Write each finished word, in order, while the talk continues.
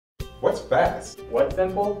What's fast? What's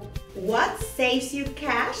simple? What saves you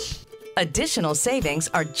cash? Additional savings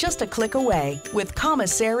are just a click away with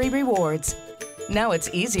Commissary Rewards. Now it's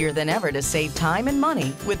easier than ever to save time and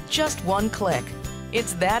money with just one click.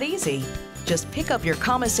 It's that easy. Just pick up your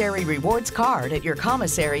Commissary Rewards card at your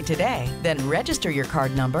commissary today, then register your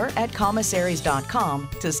card number at commissaries.com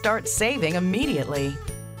to start saving immediately.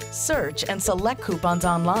 Search and select coupons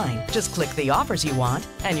online. Just click the offers you want,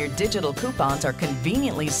 and your digital coupons are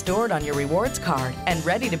conveniently stored on your rewards card and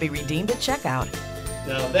ready to be redeemed at checkout.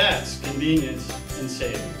 Now that's convenience and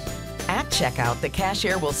savings. At checkout, the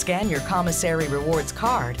cashier will scan your Commissary Rewards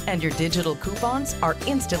card, and your digital coupons are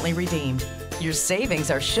instantly redeemed. Your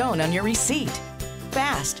savings are shown on your receipt.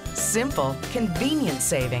 Fast, simple, convenient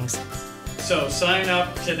savings. So sign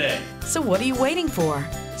up today. So what are you waiting for?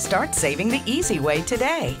 Start saving the easy way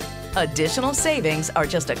today. Additional savings are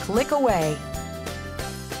just a click away.